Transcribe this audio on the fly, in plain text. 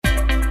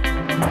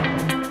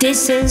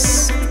This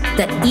is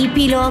the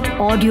Epilogue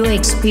audio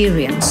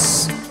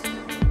experience.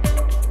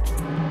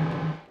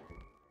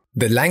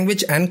 The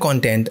language and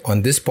content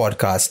on this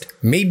podcast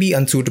may be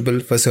unsuitable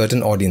for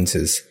certain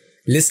audiences.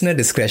 Listener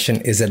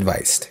discretion is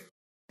advised.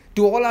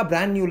 To all our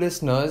brand new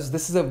listeners,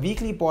 this is a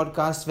weekly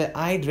podcast where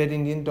I, Dread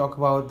Indian, talk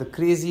about the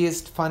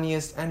craziest,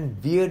 funniest and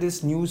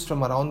weirdest news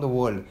from around the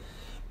world.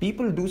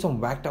 People do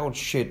some whacked out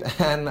shit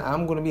and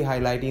I'm going to be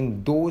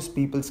highlighting those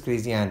people's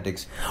crazy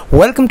antics.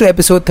 Welcome to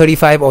episode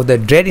 35 of the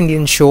Dread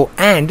Indian show,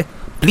 and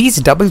please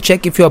double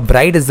check if your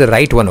bride is the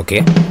right one,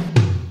 okay?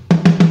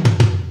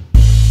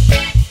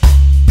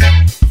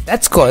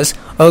 That's cause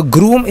a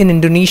groom in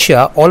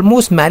Indonesia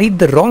almost married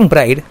the wrong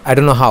bride, I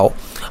don't know how,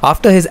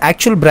 after his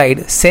actual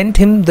bride sent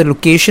him the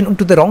location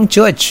to the wrong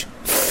church.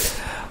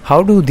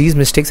 How do these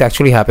mistakes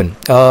actually happen?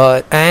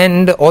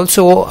 And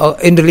also,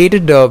 in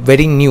related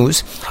wedding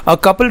news, a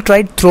couple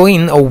tried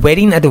throwing a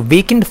wedding at a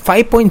vacant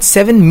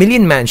 5.7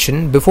 million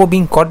mansion before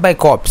being caught by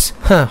cops.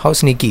 How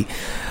sneaky.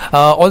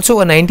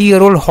 Also, a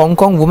 90-year-old Hong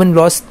Kong woman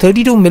lost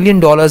 $32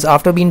 million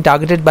after being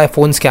targeted by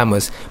phone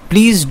scammers.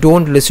 Please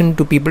don't listen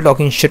to people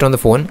talking shit on the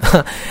phone.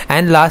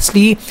 And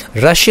lastly,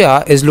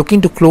 Russia is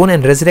looking to clone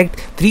and resurrect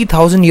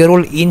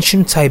 3,000-year-old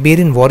ancient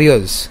Siberian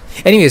warriors.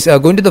 Anyways,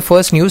 going to the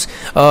first news.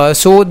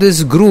 So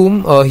this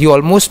groom, he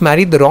almost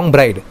married the wrong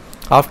bride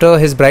after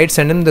his bride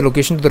sent him the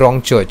location to the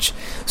wrong church.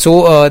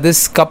 So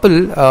this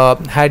couple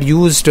had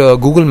used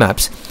Google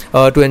Maps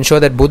to ensure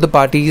that both the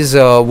parties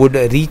would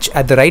reach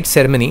at the right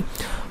ceremony.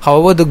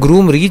 However, the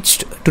groom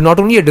reached to not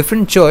only a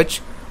different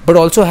church but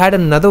also had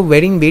another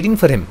wedding waiting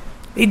for him.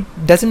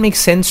 It doesn't make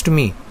sense to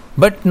me.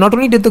 But not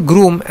only did the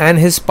groom and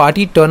his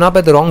party turn up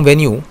at the wrong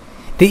venue,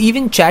 they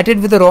even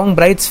chatted with the wrong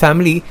bride's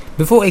family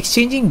before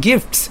exchanging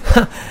gifts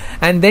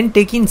and then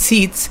taking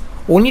seats,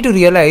 only to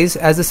realize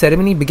as the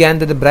ceremony began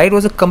that the bride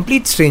was a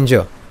complete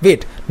stranger.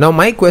 Wait, now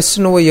my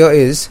question over here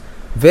is,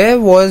 where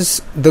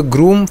was the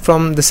groom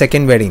from the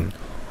second wedding?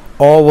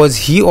 Or was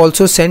he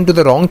also sent to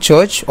the wrong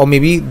church, or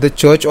maybe the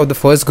church of the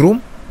first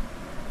groom?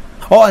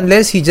 Or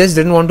unless he just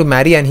didn't want to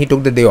marry and he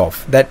took the day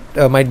off. That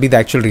might be the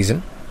actual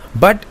reason.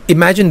 But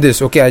imagine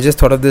this, okay, I just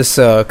thought of this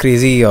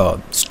crazy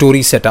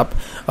story setup,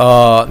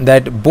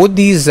 that both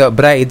these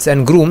brides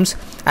and grooms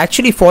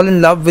actually fall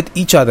in love with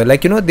each other.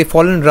 Like, they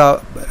fall in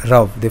love.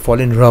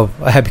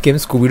 I became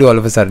Scooby-Doo all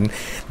of a sudden.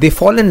 They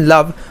fall in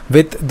love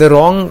with the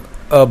wrong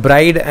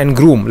bride and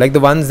groom, like the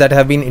ones that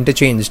have been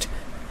interchanged.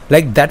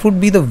 Like, that would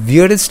be the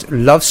weirdest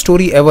love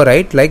story ever,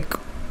 right? Like,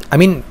 I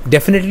mean,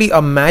 definitely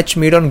a match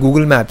made on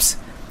Google Maps.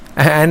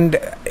 And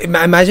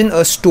imagine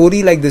a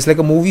story like this, like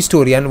a movie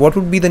story. And what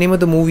would be the name of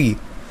the movie?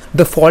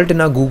 The Fault in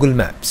Our Google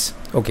Maps.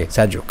 Okay,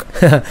 sad joke.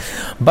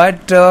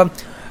 But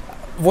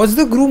was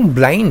the groom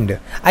blind?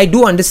 I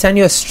do understand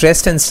you're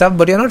stressed and stuff,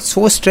 but you're not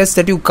so stressed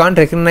that you can't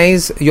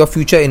recognize your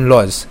future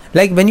in-laws.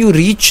 Like, when you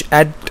reach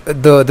at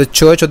the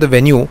church or the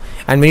venue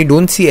and when you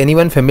don't see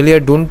anyone familiar,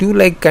 don't you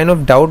like kind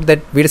of doubt that?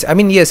 I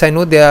mean, yes, I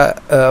know they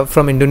are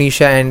from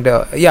Indonesia and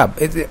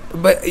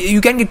but you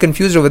can get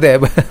confused over there.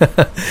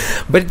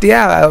 But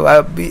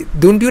yeah,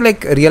 don't you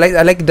like realize,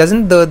 like,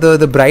 doesn't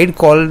the bride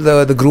call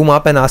the groom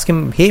up and ask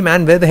him, hey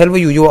man, where the hell were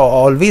you? You are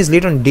always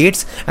late on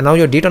dates and now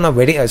you're late on a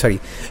wedding.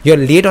 You're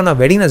late on a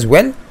wedding as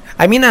well.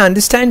 I mean, I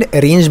understand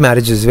arranged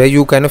marriages where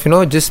you kind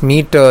of, just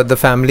meet the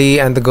family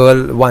and the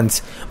girl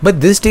once.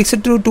 But this takes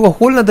it to a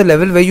whole other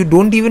level where you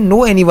don't even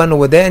know anyone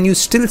over there and you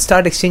still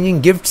start exchanging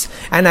gifts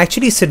and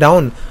actually sit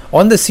down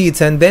on the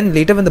seats. And then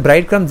later when the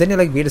bride comes, then you're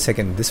like, wait a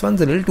second, this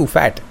one's a little too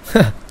fat.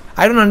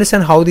 I don't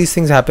understand how these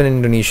things happen in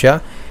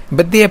Indonesia.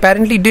 But they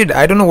apparently did.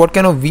 I don't know what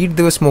kind of weed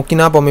they were smoking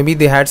up, or maybe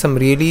they had some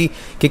really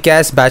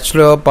kick-ass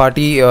bachelor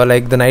party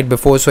like the night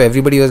before, so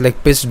everybody was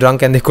like pissed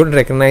drunk and they couldn't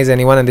recognize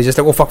anyone and they just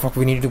like, oh fuck,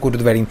 we need to go to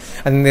the wedding.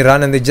 And then they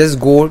run and they just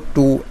go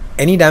to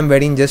any damn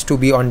wedding just to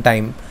be on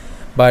time.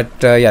 But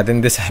then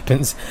this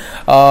happens.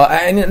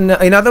 And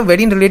in other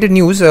wedding related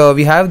news,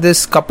 we have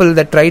this couple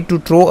that tried to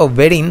throw a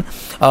wedding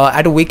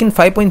at a vacant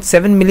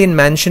 5.7 million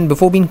mansion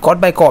before being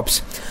caught by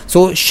cops.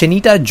 So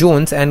Shanita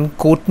Jones and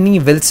Courtney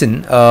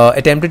Wilson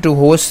attempted to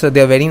host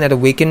their wedding at a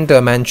vacant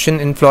mansion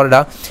in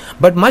Florida,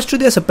 but much to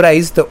their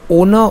surprise, the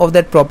owner of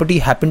that property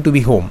happened to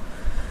be home.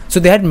 So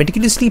they had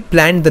meticulously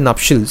planned the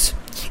nuptials,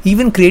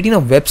 even creating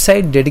a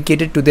website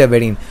dedicated to their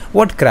wedding.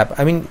 What crap.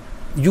 I mean,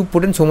 you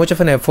put in so much of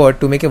an effort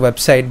to make a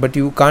website, but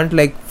you can't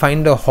like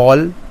find a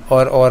hall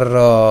or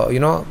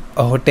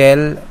a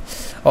hotel,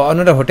 or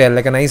not a hotel,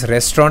 like a nice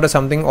restaurant or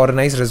something, or a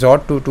nice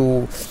resort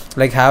to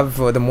like have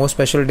the most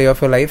special day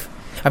of your life.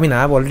 I mean,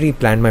 I've already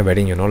planned my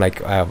wedding,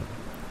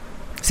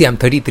 see, I'm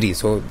 33,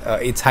 so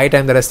it's high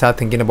time that I start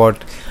thinking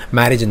about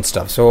marriage and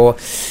stuff. So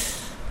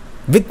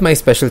with my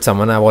special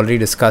someone, I've already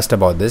discussed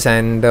about this,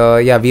 and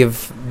we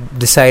have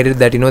decided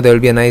that there will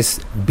be a nice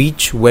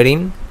beach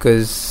wedding,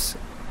 because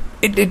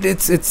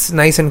it's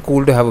nice and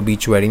cool to have a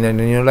beach wedding and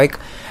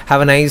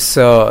have a nice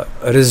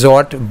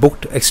resort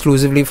booked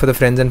exclusively for the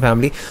friends and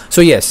family.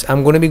 So yes,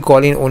 I'm going to be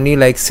calling only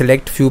like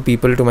select few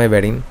people to my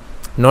wedding,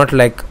 not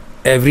like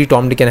every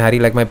Tom, Dick and Harry,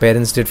 like my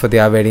parents did for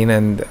their wedding,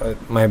 and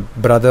my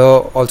brother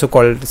also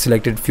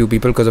selected few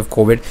people because of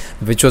COVID,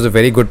 which was a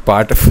very good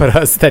part for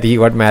us that he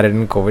got married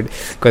in COVID,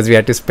 because we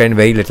had to spend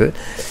very little.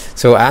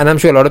 So, and I'm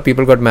sure a lot of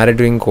people got married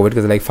during COVID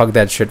because like, fuck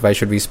that shit, why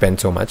should we spend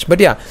so much? But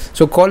yeah,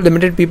 so call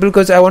limited people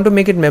because I want to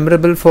make it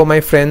memorable for my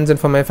friends and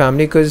for my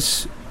family,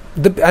 because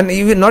and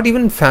even not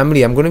even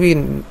family, I'm going to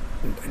be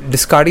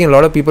discarding a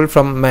lot of people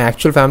from my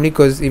actual family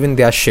because even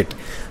they are shit.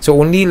 So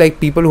only like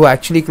people who are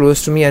actually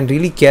close to me and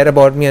really care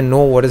about me and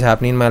know what is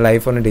happening in my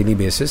life on a daily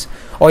basis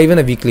or even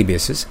a weekly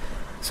basis.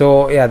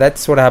 So yeah,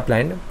 that's what I have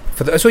planned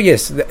for so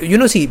yes,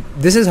 see,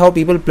 this is how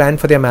people plan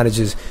for their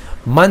marriages,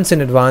 months in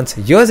advance,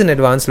 years in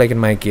advance, like in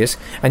my case.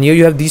 And here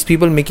you have these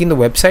people making the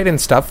website and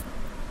stuff,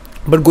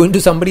 but going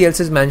to somebody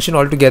else's mansion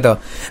altogether.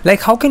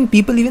 Like, how can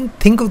people even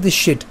think of this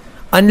shit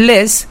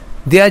unless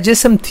they are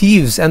just some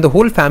thieves and the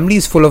whole family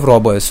is full of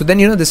robbers? So then,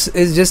 this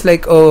is just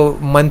like a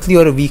monthly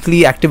or a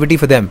weekly activity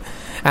for them,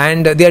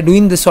 and they are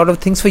doing this sort of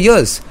things for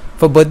years,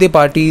 for birthday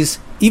parties,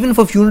 even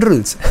for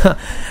funerals.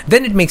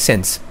 Then it makes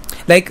sense.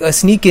 Like,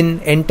 sneak in,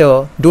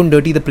 enter, don't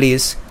dirty the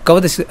place,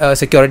 cover the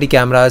security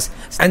cameras,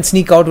 and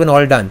sneak out when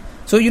all done.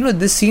 So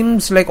this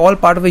seems like all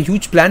part of a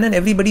huge plan, and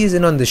everybody is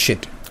in on this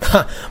shit.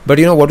 But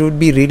what would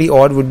be really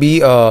odd would be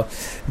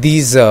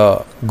these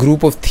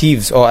group of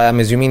thieves, or I'm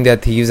assuming they're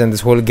thieves, and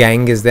this whole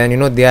gang is there,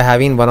 and they are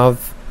having one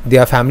of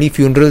their family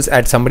funerals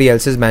at somebody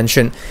else's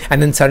mansion,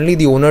 and then suddenly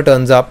the owner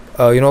turns up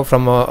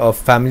from a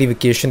family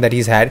vacation that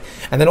he's had,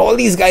 and then all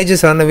these guys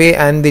just run away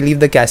and they leave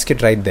the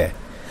casket right there.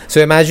 So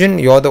imagine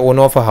you're the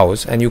owner of a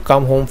house and you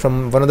come home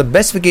from one of the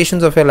best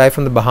vacations of your life,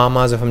 from the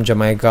Bahamas or from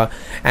Jamaica,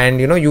 and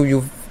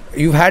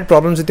you've had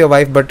problems with your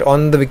wife, but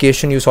on the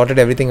vacation you sorted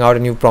everything out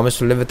and you promised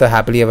to live with her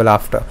happily ever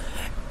after.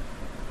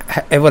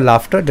 Ever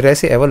laughter? Did I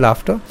say ever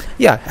laughter?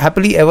 Yeah,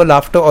 happily ever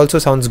laughter also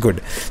sounds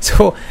good.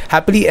 So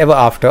happily ever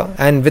after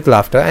and with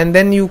laughter, and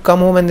then you come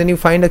home and then you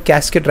find a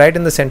casket right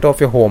in the center of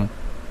your home.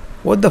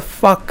 What the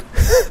fuck?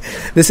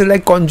 This is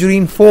like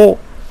Conjuring 4.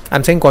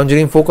 I'm saying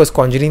Conjuring 4 because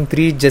Conjuring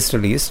 3 just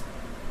released,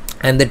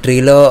 and the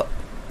trailer,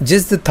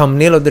 just the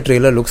thumbnail of the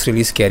trailer looks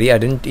really scary. I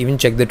didn't even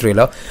check the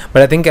trailer,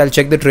 but I think I'll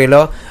check the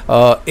trailer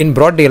in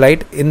broad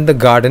daylight, in the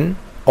garden,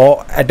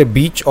 or at a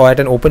beach, or at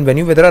an open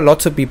venue where there are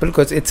lots of people,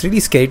 because it's really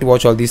scary to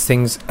watch all these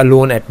things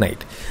alone at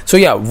night. So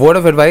yeah, word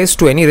of advice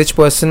to any rich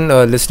person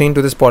listening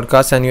to this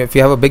podcast, and if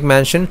you have a big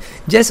mansion,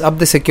 just up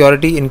the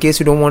security in case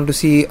you don't want to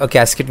see a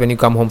casket when you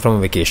come home from a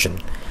vacation.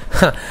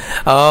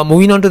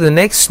 Moving on to the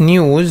next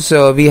news,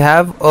 we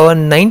have a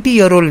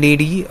 90-year-old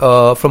lady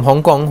from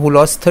Hong Kong who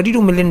lost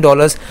 $32 million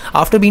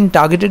after being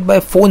targeted by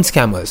phone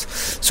scammers.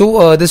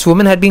 So this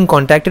woman had been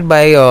contacted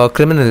by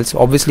criminals,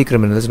 obviously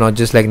criminals, not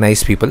just like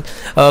nice people,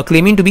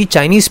 claiming to be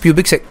Chinese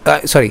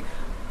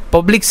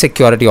public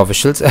security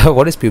officials.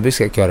 What is public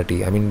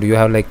security? I mean, do you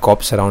have like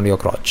cops around your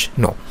crotch?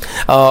 No.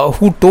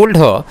 Who told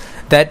her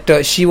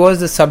that she was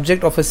the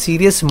subject of a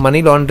serious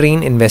money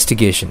laundering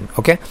investigation.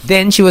 Okay.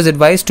 Then she was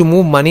advised to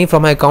move money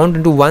from her account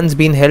into ones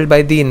being held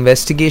by the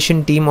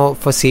investigation team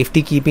for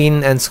safety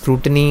keeping and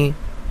scrutiny.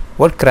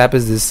 What crap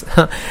is this?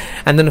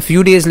 And then a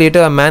few days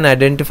later, a man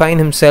identifying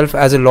himself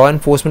as a law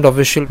enforcement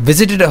official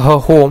visited her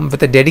home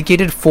with a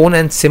dedicated phone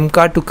and SIM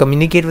card to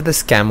communicate with the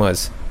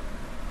scammers.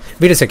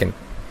 Wait a second.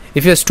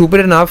 If you're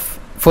stupid enough,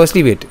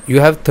 firstly, wait, you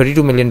have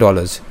 $32 million.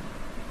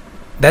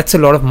 That's a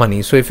lot of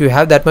money. So if you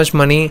have that much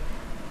money,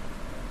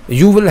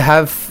 you will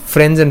have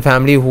friends and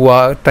family who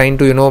are trying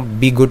to,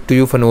 be good to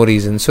you for no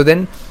reason. So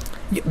then,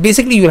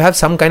 basically, you'll have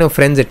some kind of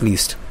friends at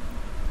least.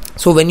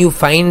 So when you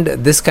find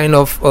this kind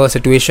of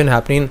situation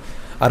happening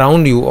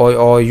around you,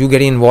 or you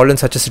getting involved in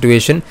such a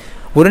situation,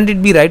 wouldn't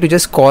it be right to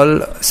just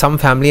call some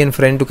family and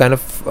friend to kind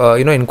of,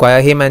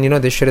 inquire him and,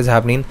 this shit is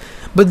happening?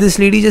 But this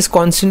lady just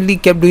constantly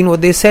kept doing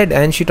what they said,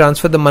 and she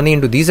transferred the money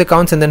into these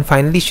accounts, and then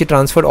finally she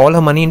transferred all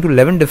her money into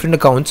 11 different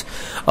accounts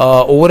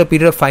over a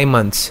period of 5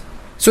 months.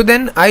 So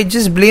then I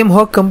just blame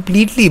her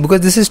completely,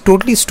 because this is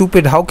totally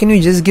stupid. How can you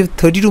just give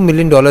 $32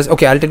 million?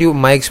 Okay, I'll tell you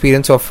my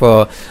experience of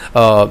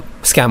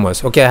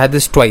scammers. Okay, I had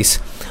this twice.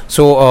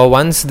 So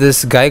once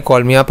this guy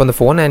called me up on the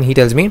phone and he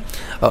tells me,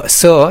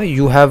 sir,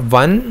 you have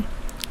won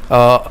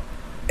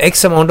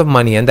X amount of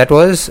money, and that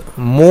was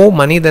more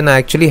money than I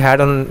actually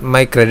had on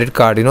my credit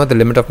card, the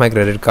limit of my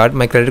credit card.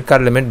 My credit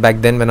card limit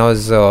back then when I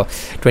was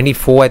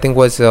 24, I think,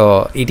 was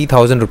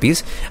 80,000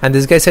 rupees. And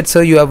this guy said,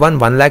 sir, you have won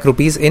 1 lakh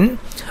rupees in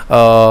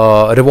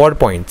reward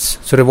points.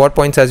 So reward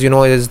points, as you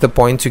know, is the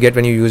points you get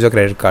when you use your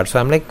credit card. So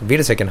I'm like, wait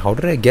a second, how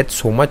did I get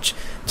so much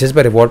just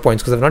by reward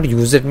points? Because I've not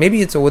used it.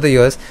 Maybe it's over the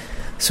years.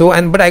 So,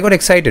 but I got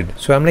excited.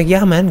 So I'm like,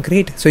 yeah, man,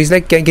 great. So he's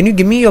like, can you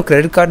give me your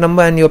credit card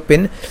number and your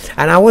PIN?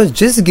 And I was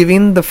just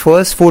giving the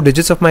first 4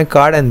 digits of my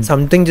card, and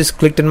something just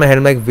clicked in my head.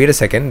 I'm like, wait a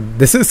second,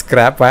 this is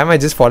crap. Why am I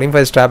just falling for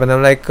his trap? And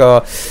I'm like,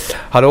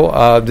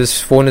 hello,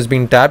 this phone is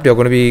being tapped. You're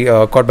going to be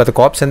caught by the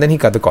cops. And then he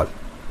cut the call.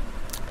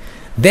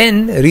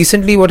 Then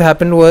recently what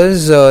happened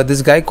was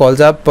this guy calls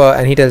up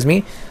and he tells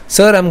me,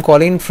 sir, I'm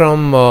calling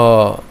from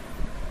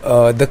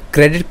the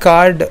credit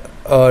card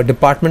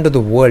department of the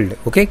world.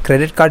 Okay,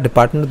 credit card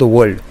department of the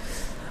world.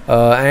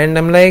 And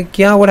I'm like,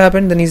 yeah, what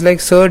happened? Then he's like,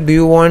 sir, do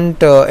you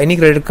want any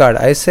credit card?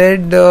 I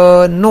said,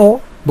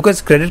 no,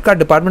 because credit card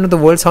department of the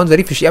world sounds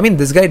very fishy. I mean,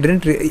 this guy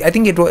didn't. I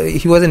think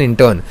he was an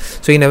intern,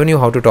 so he never knew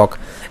how to talk.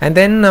 And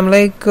then I'm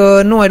like,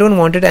 no, I don't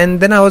want it. And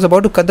then I was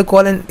about to cut the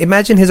call, and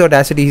imagine his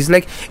audacity. He's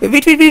like,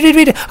 wait,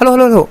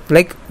 hello.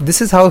 Like,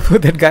 this is how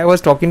that guy was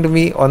talking to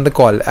me on the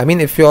call. I mean,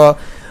 if you're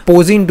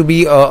posing to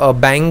be a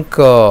bank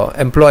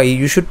employee,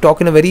 you should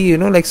talk in a very,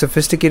 like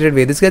sophisticated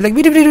way. This guy's like,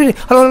 wait,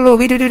 hello,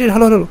 wait,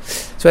 hello.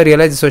 So I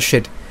realized this was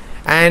shit.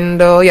 And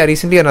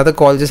recently another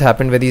call just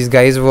happened where these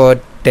guys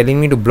were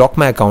telling me to block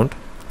my account,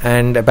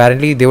 and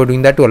apparently they were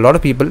doing that to a lot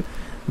of people.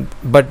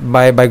 But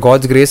by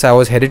God's grace, I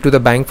was headed to the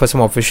bank for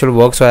some official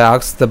work, so I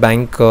asked the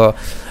bank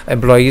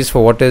employees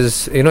for what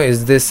is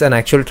this an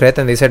actual threat,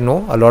 and they said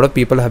no, a lot of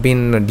people have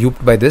been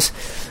duped by this,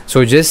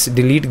 so just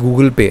delete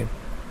Google Pay.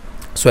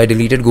 So I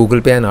deleted Google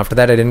Pay, and after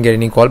that I didn't get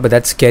any call. But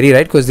that's scary,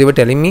 right? Because they were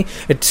telling me,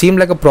 it seemed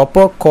like a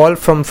proper call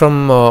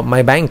from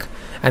my bank,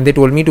 and they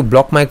told me to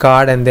block my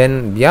card, and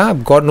then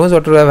God knows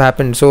what would have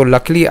happened. So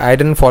luckily I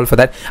didn't fall for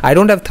that. I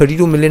don't have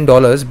 $32 million,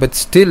 but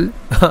still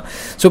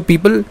so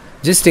people,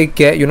 just take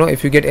care.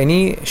 If you get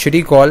any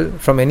shitty call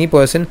from any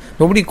person,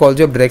 nobody calls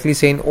you up directly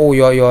saying, oh,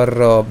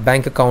 your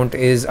bank account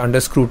is under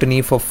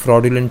scrutiny for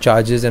fraudulent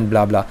charges and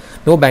blah blah.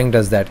 No bank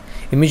does that.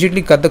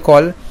 Immediately cut the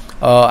call.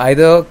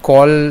 Either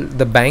call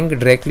the bank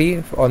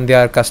directly on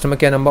their customer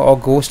care number, or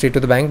go straight to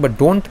the bank, but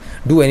don't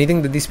do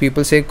anything that these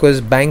people say,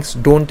 because banks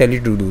don't tell you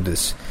to do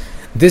this.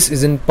 This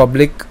isn't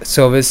public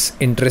service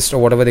interest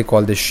or whatever they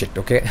call this shit,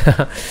 okay?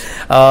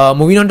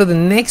 Moving on to the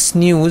next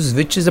news,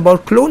 which is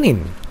about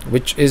cloning,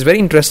 which is very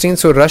interesting.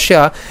 So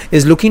Russia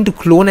is looking to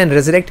clone and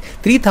resurrect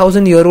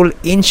 3,000-year-old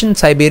ancient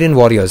Siberian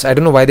warriors. I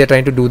don't know why they're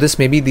trying to do this.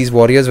 Maybe these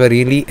warriors were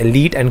really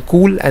elite and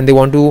cool, and they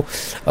want to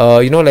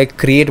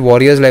create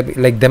warriors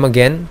like them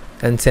again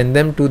and send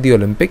them to the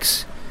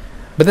Olympics.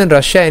 But then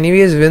Russia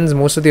anyways wins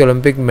most of the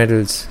Olympic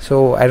medals,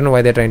 so I don't know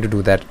why they're trying to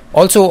do that.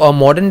 Also, a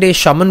modern day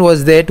shaman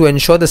was there to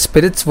ensure the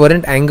spirits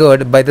weren't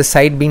angered by the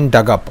site being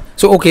dug up.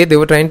 So okay, they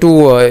were trying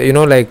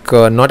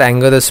to not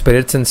anger the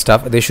spirits and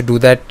stuff. They should do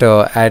that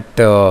at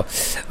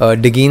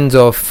diggings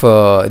of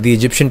the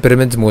Egyptian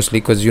pyramids mostly,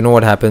 because you know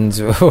what happens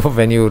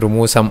when you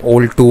remove some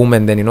old tomb,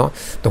 and then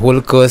the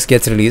whole curse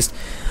gets released.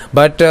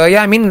 But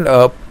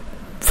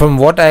from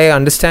what I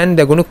understand,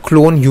 they're going to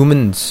clone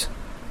humans,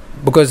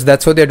 because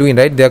that's what they're doing,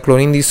 right? They're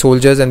cloning these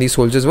soldiers, and these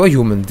soldiers were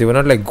humans. They were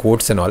not like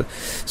goats and all.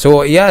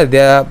 So yeah,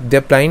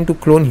 they're planning to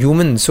clone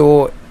humans.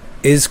 So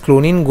is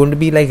cloning going to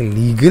be like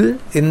legal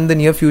in the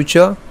near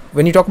future?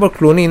 When you talk about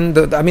cloning,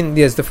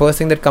 the first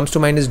thing that comes to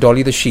mind is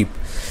Dolly the sheep.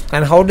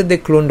 And how did they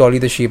clone Dolly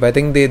the sheep? I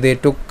think they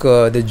took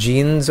the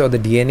genes or the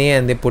DNA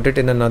and they put it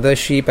in another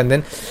sheep, and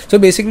then so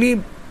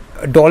basically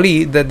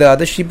Dolly, the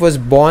other sheep, was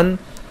born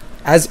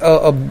as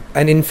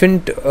an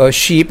infant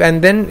sheep,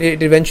 and then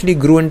it eventually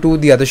grew into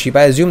the other sheep.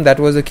 I assume that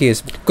was the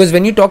case, because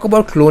when you talk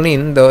about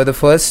cloning, the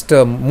first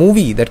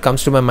movie that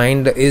comes to my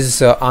mind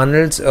is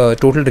Arnold's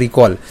Total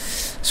Recall.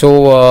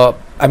 So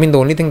the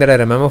only thing that I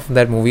remember from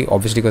that movie,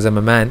 obviously because I'm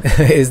a man,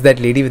 is that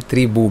lady with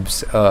 3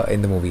 boobs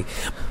in the movie.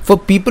 For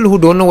people who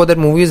don't know what that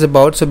movie is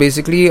about, so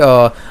basically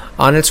Arnold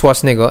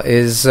Schwarzenegger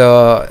is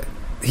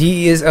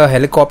he is a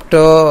helicopter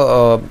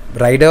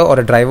rider or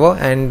a driver,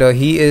 and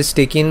he is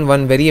taking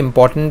one very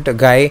important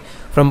guy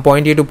from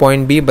point A to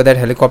point B, but that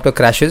helicopter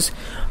crashes.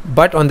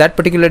 But on that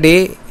particular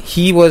day,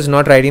 he was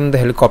not riding the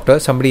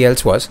helicopter, somebody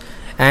else was,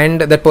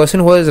 and that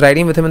person who was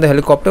riding with him in the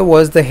helicopter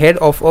was the head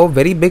of a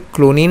very big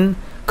cloning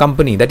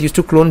company that used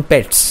to clone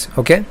pets.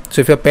 Okay,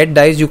 so if your pet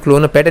dies, you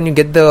clone a pet and you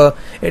get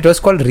it was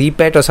called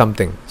repet or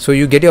something, so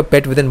you get your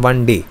pet within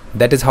one day.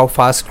 That is how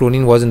fast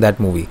cloning was in that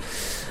movie.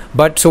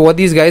 But so what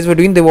these guys were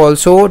doing, they were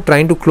also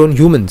trying to clone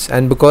humans,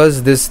 and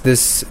because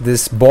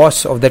this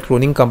boss of that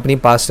cloning company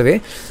passed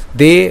away,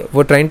 they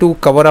were trying to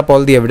cover up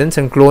all the evidence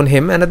and clone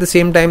him, and at the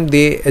same time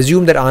they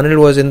assumed that Arnold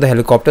was in the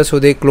helicopter, so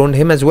they cloned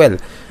him as well,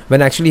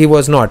 when actually he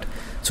was not.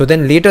 So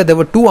then later there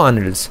were 2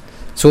 Arnolds.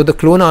 So the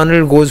clone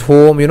Arnold goes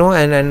home,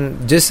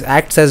 and just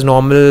acts as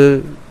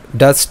normal,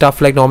 does stuff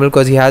like normal,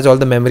 because he has all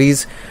the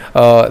memories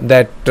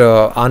that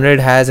Arnold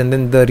has, and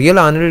then the real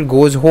Arnold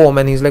goes home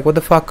and he's like, what the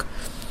fuck?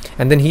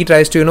 And then he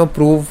tries to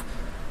prove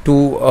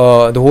to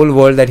the whole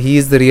world that he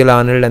is the real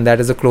Arnold and that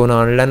is a clone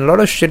Arnold, and a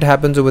lot of shit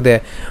happens over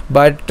there.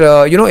 But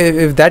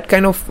if that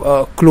kind of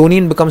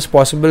cloning becomes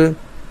possible,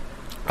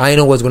 I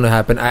know what's going to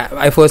happen.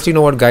 I firstly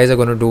know what guys are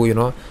going to do.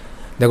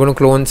 They're going to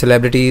clone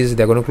celebrities.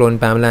 They're going to clone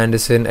Pamela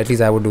Anderson. At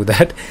least I would do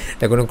that.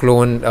 They're going to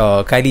clone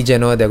Kylie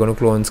Jenner. They're going to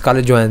clone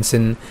Scarlett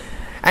Johansson.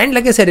 And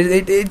like I said,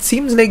 it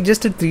seems like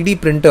just a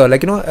 3D printer.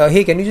 Like,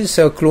 hey, can you just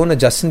clone a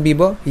Justin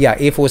Bieber? Yeah,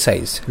 A4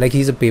 size. Like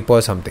he's a paper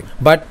or something.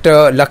 But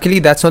luckily,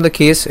 that's not the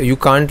case. You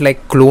can't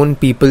clone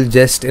people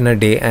just in a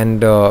day.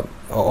 And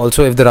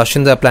also, if the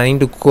Russians are planning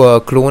to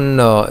clone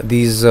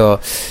these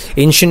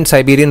ancient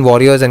Siberian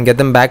warriors and get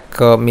them back,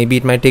 maybe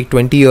it might take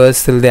 20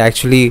 years till they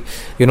actually,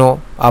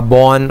 are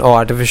born, or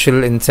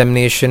artificial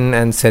insemination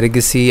and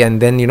surrogacy.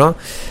 And then,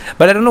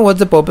 but I don't know what's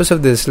the purpose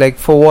of this. Like,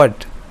 for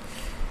what?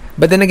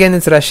 But then again,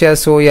 it's Russia,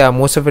 so yeah,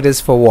 most of it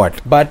is for what?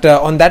 But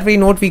on that very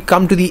note, we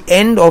come to the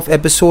end of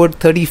episode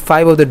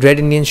 35 of the Dread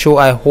Indian Show.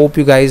 I hope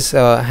you guys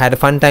had a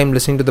fun time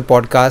listening to the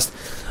podcast.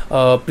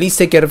 Please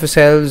take care of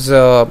yourselves.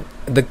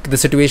 The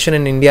situation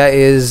in India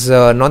is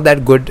not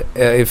that good,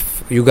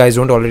 if you guys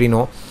don't already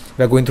know.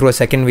 We're going through a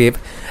second wave,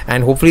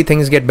 and hopefully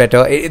things get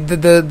better.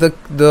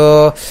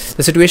 The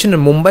situation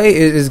in Mumbai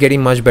is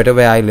getting much better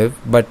where I live,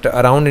 but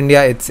around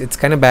India it's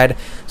kind of bad.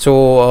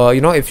 So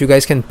if you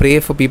guys can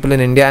pray for people in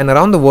India and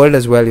around the world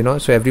as well,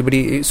 so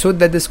everybody, so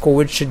that this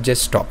COVID shit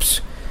just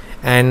stops,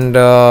 and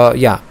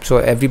so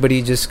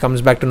everybody just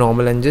comes back to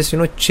normal and just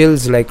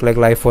chills like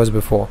life was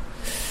before.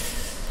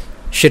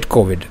 Shit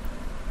COVID.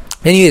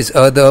 Anyways,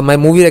 my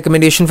movie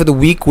recommendation for the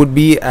week would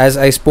be, as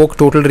I spoke,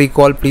 Total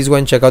Recall. Please go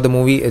and check out the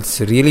movie.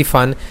 It's really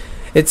fun.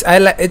 It's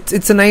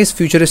a nice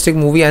futuristic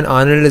movie, and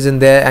Arnold is in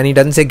there, and he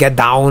doesn't say get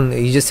down.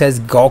 He just says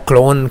go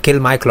clone, kill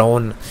my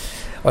clone,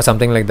 or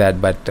something like that.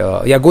 But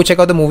go check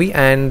out the movie,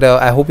 and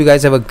I hope you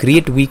guys have a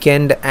great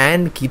weekend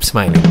and keep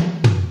smiling.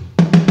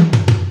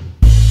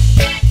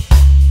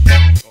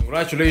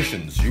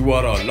 Congratulations, you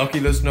are a lucky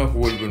listener who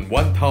will win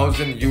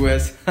 1,000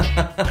 US.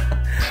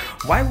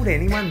 Why would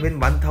anyone win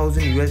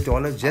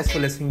 $1,000 just for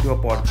listening to a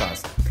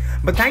podcast?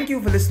 But thank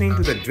you for listening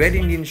to the Dread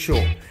Indian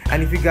Show.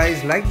 And if you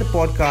guys like the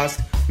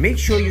podcast, make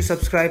sure you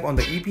subscribe on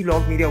the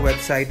Eplog Media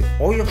website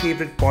or your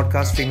favorite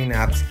podcast streaming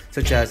apps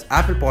such as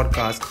Apple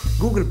Podcast,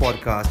 Google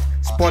Podcast,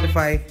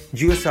 Spotify,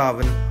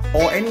 JioSaavn,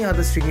 or any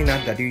other streaming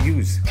app that you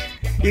use.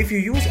 If you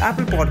use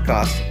Apple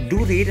Podcast,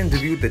 do rate and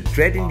review the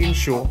Dread Indian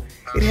Show.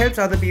 It helps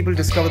other people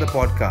discover the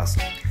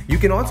podcast. You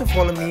can also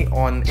follow me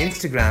on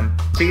Instagram,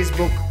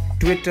 Facebook,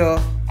 Twitter,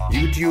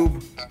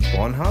 YouTube,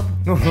 Pornhub?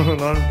 No,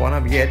 not on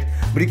Pornhub yet.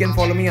 But you can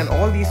follow me on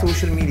all these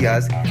social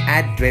medias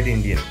at Dread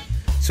Indian.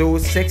 So,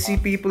 sexy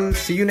people,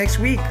 see you next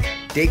week.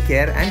 Take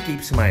care and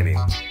keep smiling.